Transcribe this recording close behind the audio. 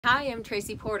Hi, I'm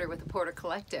Tracy Porter with the Porter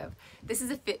Collective. This is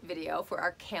a fit video for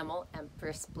our Camel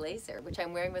Empress blazer, which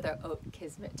I'm wearing with our oat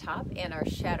kismet top and our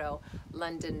shadow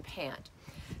London pant.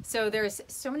 So there's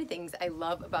so many things I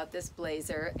love about this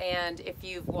blazer, and if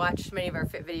you've watched many of our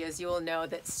fit videos, you will know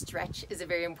that stretch is a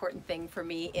very important thing for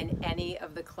me in any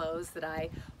of the clothes that I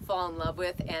fall in love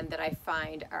with and that I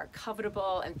find are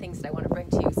covetable and things that I want to bring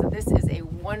to you. So this is a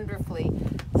wonderfully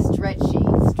stretchy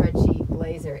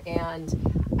blazer, and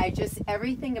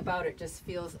everything about it just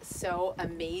feels so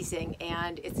amazing,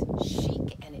 and it's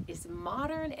chic and it is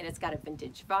modern and it's got a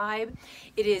vintage vibe.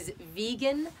 It is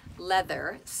vegan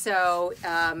leather, so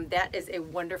that is a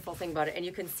wonderful thing about it. And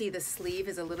you can see the sleeve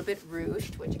is a little bit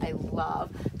ruched, which I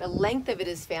love. The length of it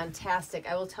is fantastic.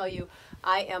 I will tell you,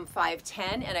 I am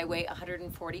 5'10" and I weigh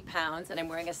 140 pounds, and I'm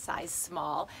wearing a size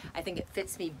small. I think it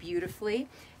fits me beautifully,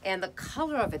 and the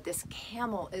color of it, this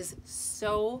camel, is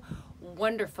so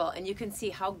wonderful, and you can see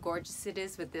how gorgeous it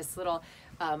is with this little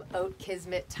oat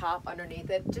kismet top underneath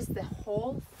it. Just the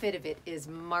whole fit of it is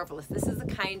marvelous. This is the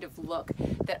kind of look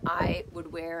that I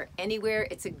would wear anywhere.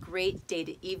 It's a great day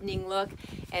to evening look,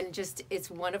 and just it's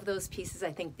one of those pieces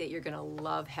I think that you're gonna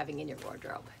love having in your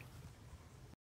wardrobe.